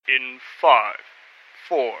in 5,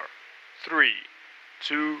 4, 3,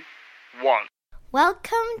 2, 1.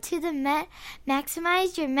 Welcome to the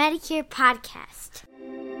Maximize Your Medicare podcast.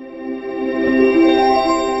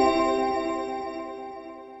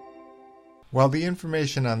 While the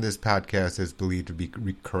information on this podcast is believed to be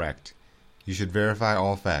correct, you should verify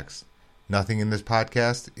all facts. Nothing in this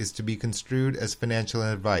podcast is to be construed as financial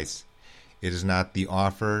advice. It is not the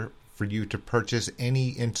offer for you to purchase any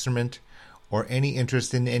instrument or any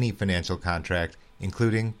interest in any financial contract,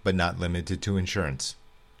 including but not limited to insurance.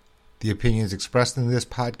 The opinions expressed in this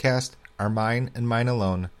podcast are mine and mine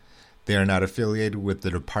alone. They are not affiliated with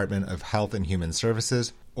the Department of Health and Human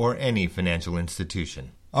Services or any financial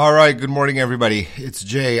institution. All right, good morning, everybody. It's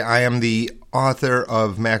Jay. I am the author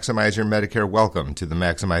of Maximize Your Medicare. Welcome to the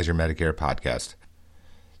Maximize Your Medicare podcast.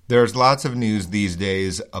 There's lots of news these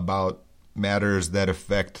days about matters that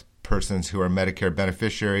affect persons who are Medicare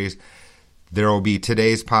beneficiaries. There will be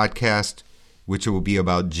today's podcast, which will be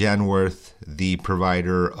about Genworth, the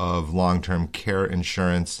provider of long-term care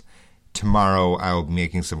insurance. Tomorrow, I will be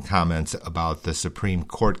making some comments about the Supreme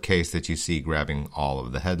Court case that you see grabbing all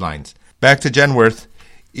of the headlines. Back to Genworth.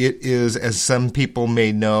 It is, as some people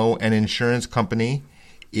may know, an insurance company.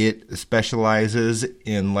 It specializes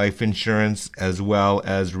in life insurance as well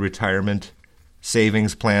as retirement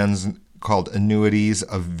savings plans called annuities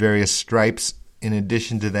of various stripes. In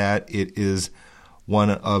addition to that, it is one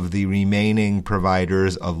of the remaining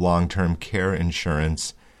providers of long-term care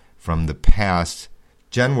insurance from the past.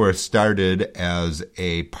 Genworth started as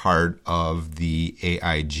a part of the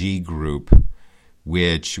AIG group,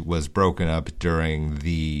 which was broken up during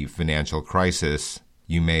the financial crisis.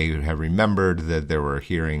 You may have remembered that there were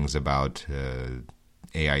hearings about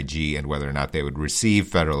AIG and whether or not they would receive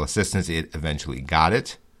federal assistance. It eventually got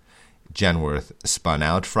it. Genworth spun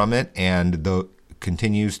out from it and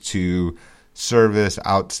continues to service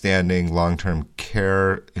outstanding long-term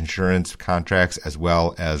care insurance contracts as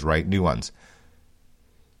well as write new ones.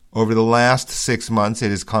 Over the last 6 months, it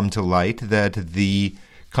has come to light that the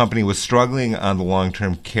company was struggling on the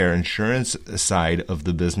long-term care insurance side of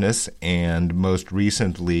the business, and most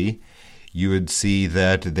recently, you would see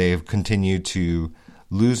that they have continued to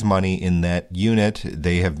lose money in that unit.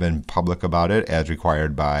 They have been public about it as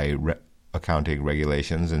required by accounting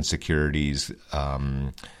regulations and securities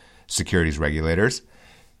regulators.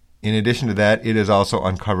 In addition to that, it has also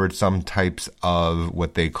uncovered some types of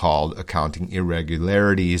what they called accounting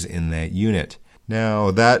irregularities in that unit.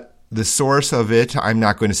 Now, the source of it, I'm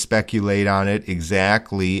not going to speculate on it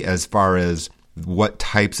exactly as far as what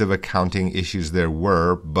types of accounting issues there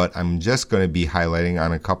were, but I'm just going to be highlighting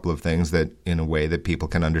on a couple of things that in a way that people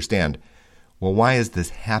can understand. Well, why has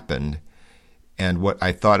this happened? And what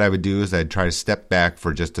I thought I would do is I'd try to step back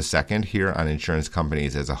for just a second here on insurance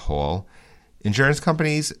companies as a whole. Insurance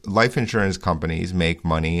companies, life insurance companies, make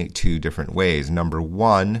money two different ways. Number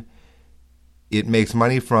one, it makes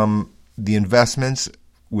money from the investments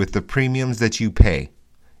with the premiums that you pay.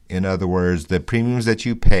 In other words, the premiums that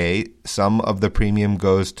you pay, some of the premium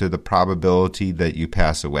goes to the probability that you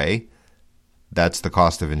pass away. That's the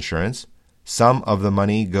cost of insurance. Some of the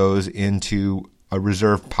money goes into a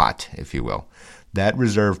reserve pot, if you will. That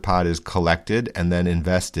reserve pot is collected and then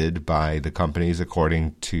invested by the companies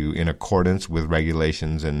in accordance with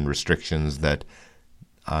regulations and restrictions that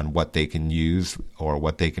on what they can use or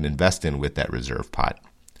what they can invest in with that reserve pot.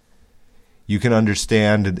 You can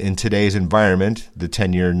understand in today's environment, the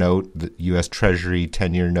 10-year note, the U.S. Treasury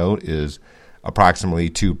 10-year note is approximately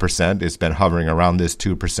 2%. It's been hovering around this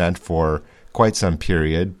 2% for quite some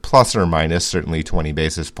period, plus or minus certainly 20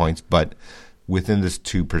 basis points, but within this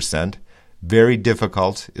 2%. Very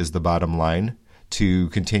difficult is the bottom line to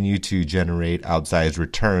continue to generate outsized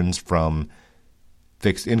returns from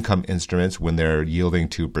fixed income instruments when they're yielding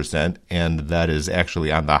 2%, and that is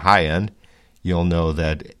actually on the high end. You'll know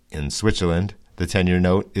that in Switzerland, the 10-year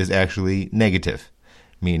note is actually negative,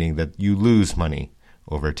 meaning that you lose money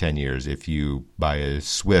over 10 years if you buy a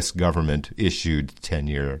Swiss government-issued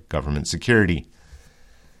 10-year government security.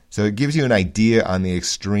 So it gives you an idea on the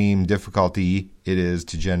extreme difficulty it is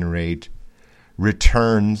to generate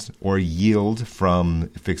returns or yield from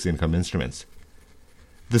fixed income instruments.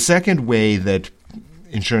 The second way that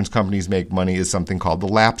insurance companies make money is something called the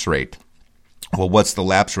lapse rate. Well, what's the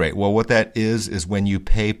lapse rate? Well, what that is when you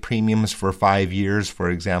pay premiums for 5 years, for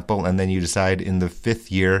example, and then you decide in the 5th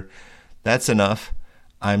year, that's enough.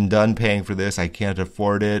 I'm done paying for this. I can't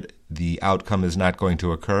afford it. The outcome is not going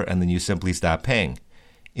to occur, and then you simply stop paying.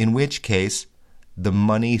 In which case, the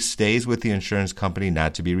money stays with the insurance company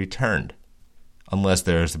not to be returned, unless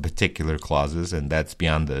there's particular clauses, and that's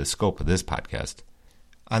beyond the scope of this podcast.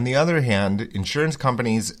 On the other hand, insurance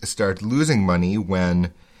companies start losing money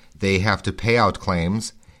when they have to pay out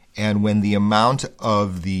claims and when the amount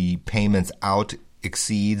of the payments out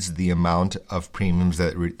exceeds the amount of premiums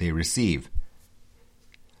that they receive.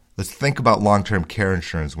 Let's think about long-term care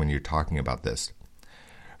insurance when you're talking about this.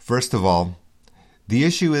 First of all, the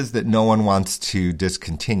issue is that no one wants to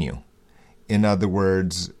discontinue. In other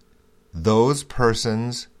words, those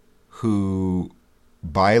persons who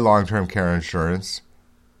buy long-term care insurance,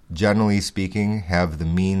 generally speaking, have the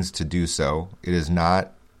means to do so. It is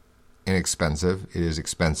not inexpensive. It is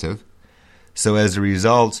expensive. So as a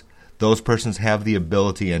result, those persons have the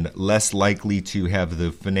ability and less likely to have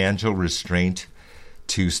the financial restraint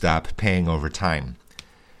to stop paying over time.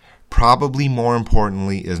 Probably more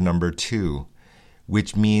importantly is number 2,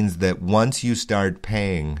 which means that once you start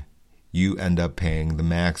paying, you end up paying the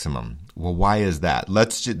maximum. Well, why is that?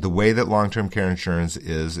 The way that long-term care insurance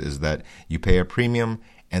is that you pay a premium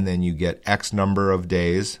and then you get X number of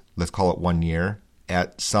days, let's call it 1 year,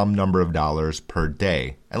 at some number of dollars per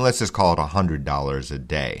day. And let's just call it $100 a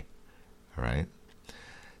day. All right?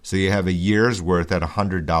 So you have a year's worth at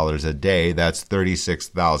 $100 a day. That's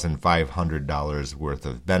 $36,500 worth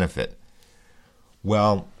of benefit.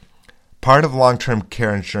 Well, part of long-term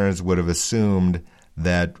care insurance would have assumed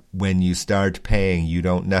that when you start paying, you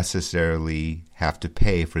don't necessarily have to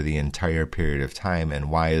pay for the entire period of time. And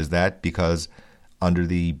why is that? Because under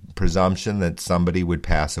the presumption that somebody would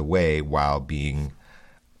pass away while being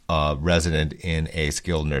a resident in a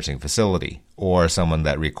skilled nursing facility or someone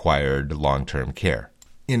that required long-term care.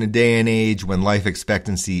 In a day and age when life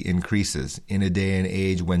expectancy increases, in a day and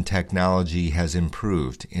age when technology has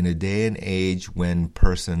improved, in a day and age when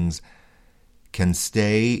persons can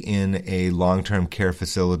stay in a long-term care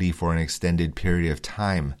facility for an extended period of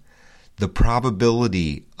time, the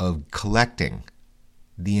probability of collecting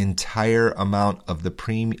the entire amount of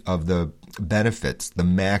the benefits, the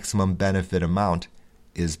maximum benefit amount,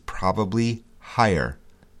 is probably higher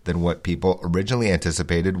than what people originally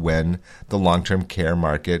anticipated when the long-term care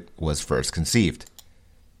market was first conceived.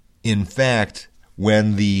 In fact,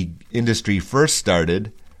 when the industry first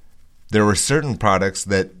started, there were certain products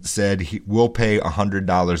that said we'll pay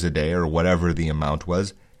 $100 a day or whatever the amount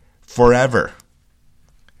was forever.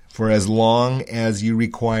 For as long as you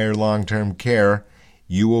require long-term care,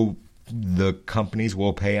 the companies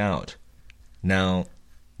will pay out. Now,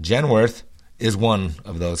 Genworth is one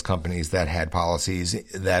of those companies that had policies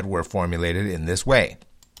that were formulated in this way.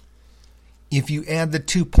 If you add the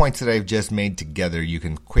 2 points that I've just made together, you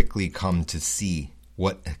can quickly come to see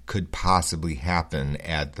what could possibly happen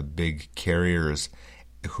at the big carriers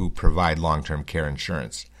who provide long-term care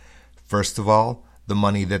insurance. First of all, the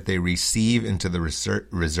money that they receive into the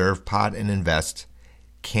reserve pot and invest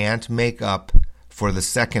can't make up for the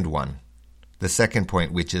second one, the second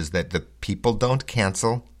point, which is that the people don't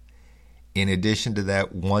cancel. In addition to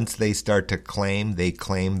that, once they start to claim, they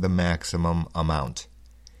claim the maximum amount.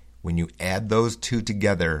 When you add those two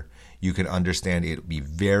together, you can understand it will be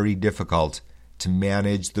very difficult to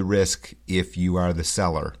manage the risk if you are the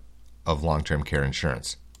seller of long-term care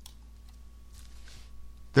insurance.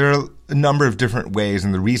 There are a number of different ways,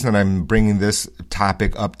 and the reason that I'm bringing this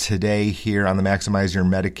topic up today here on the Maximize Your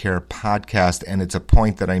Medicare podcast, and it's a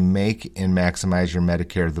point that I make in Maximize Your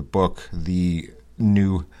Medicare, the book, the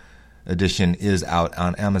new edition is out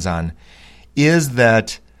on Amazon, is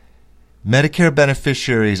that Medicare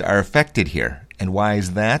beneficiaries are affected here. And why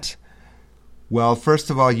is that? Well, first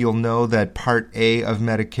of all, you'll know that Part A of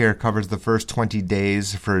Medicare covers the first 20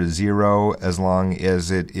 days for zero as long as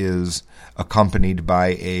it is accompanied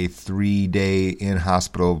by a 3-day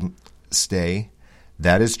in-hospital stay.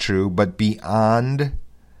 That is true, but beyond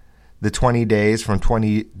the 20 days, from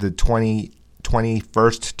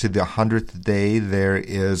 21st to the 100th day, there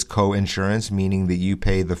is co-insurance, meaning that you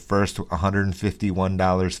pay the first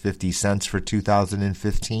 $151.50 for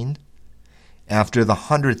 2015. After the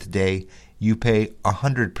 100th day, you pay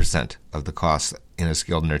 100% of the costs in a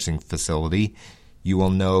skilled nursing facility. You will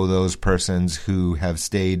know those persons who have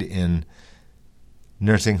stayed in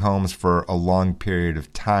nursing homes for a long period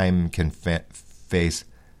of time can face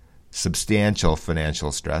substantial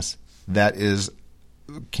financial stress. That is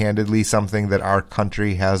candidly something that our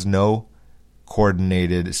country has no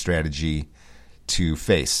coordinated strategy to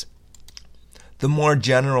face. The more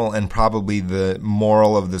general and probably the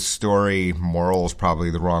moral of the story, moral is probably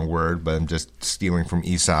the wrong word, but I'm just stealing from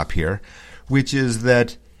Aesop here, which is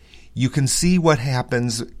that you can see what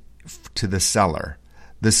happens to the seller.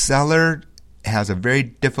 The seller has a very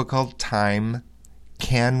difficult time,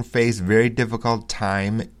 can face very difficult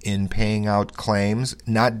time in paying out claims,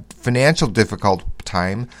 not financial difficult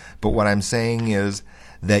time, but what I'm saying is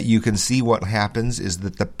that you can see what happens is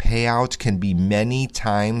that the payout can be many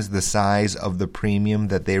times the size of the premium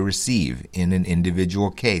that they receive in an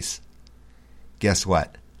individual case. Guess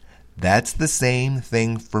what? That's the same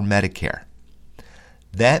thing for Medicare.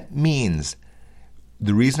 That means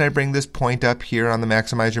the reason I bring this point up here on the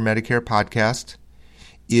Maximize Your Medicare podcast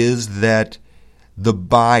is that the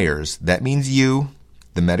buyers, that means you,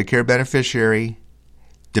 the Medicare beneficiary,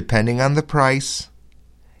 depending on the price,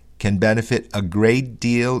 can benefit a great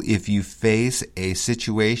deal if you face a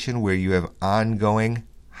situation where you have ongoing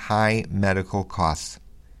high medical costs.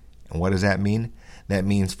 And what does that mean? That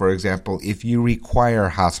means, for example, if you require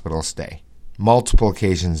hospital stay, multiple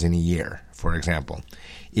occasions in a year, for example,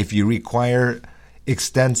 if you require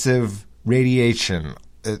extensive radiation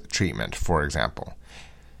treatment, for example,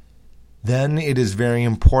 then it is very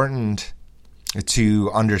important to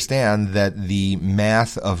understand that the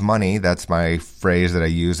math of money, that's my phrase that I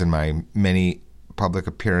use in my many public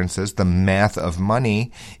appearances, the math of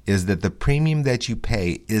money is that the premium that you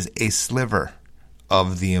pay is a sliver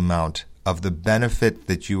of the amount of the benefit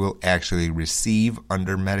that you will actually receive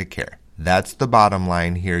under Medicare. That's the bottom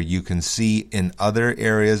line here. You can see in other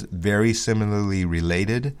areas very similarly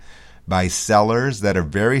related by sellers that are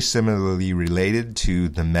very similarly related to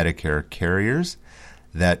the Medicare carriers,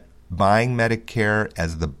 that buying Medicare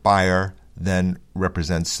as the buyer then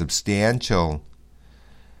represents substantial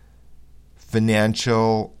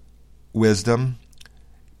financial wisdom,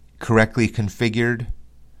 correctly configured.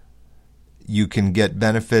 You can get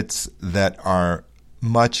benefits that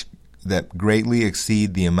greatly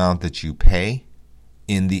exceed the amount that you pay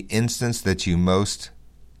in the instance that you most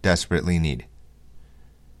desperately need.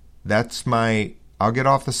 I'll get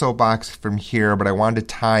off the soapbox from here, but I wanted to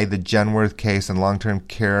tie the Genworth case and long-term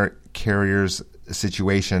care carriers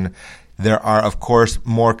situation. There are, of course,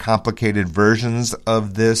 more complicated versions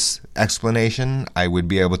of this explanation. I would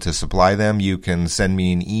be able to supply them. You can send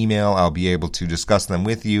me an email. I'll be able to discuss them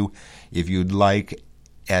with you if you'd like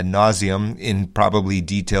ad nauseum in probably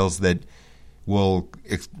details that will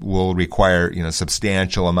require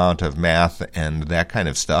substantial amount of math and that kind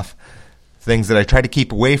of stuff. Things that I try to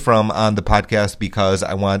keep away from on the podcast because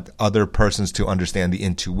I want other persons to understand the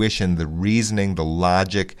intuition, the reasoning, the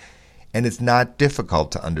logic, and it's not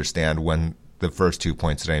difficult to understand when the first 2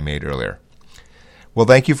 points that I made earlier. Well,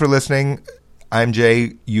 thank you for listening. I'm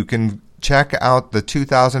Jay. You can check out the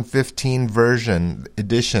 2015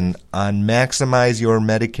 edition on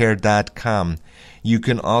MaximizeYourMedicare.com. You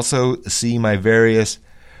can also see my various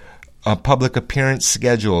public appearance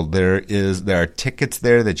schedule. There are tickets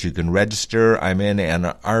there that you can register. I'm in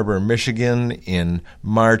Ann Arbor, Michigan in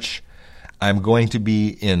March. I'm going to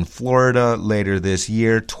be in Florida later this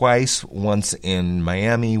year twice, once in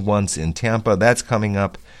Miami, once in Tampa. That's coming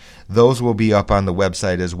up. Those will be up on the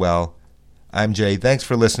website as well. I'm Jay. Thanks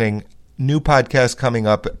for listening. New podcast coming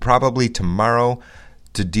up probably tomorrow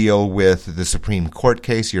to deal with the Supreme Court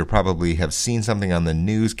case. You probably have seen something on the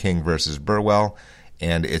news, King versus Burwell,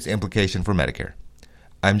 and its implication for Medicare.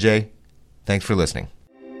 I'm Jay. Thanks for listening.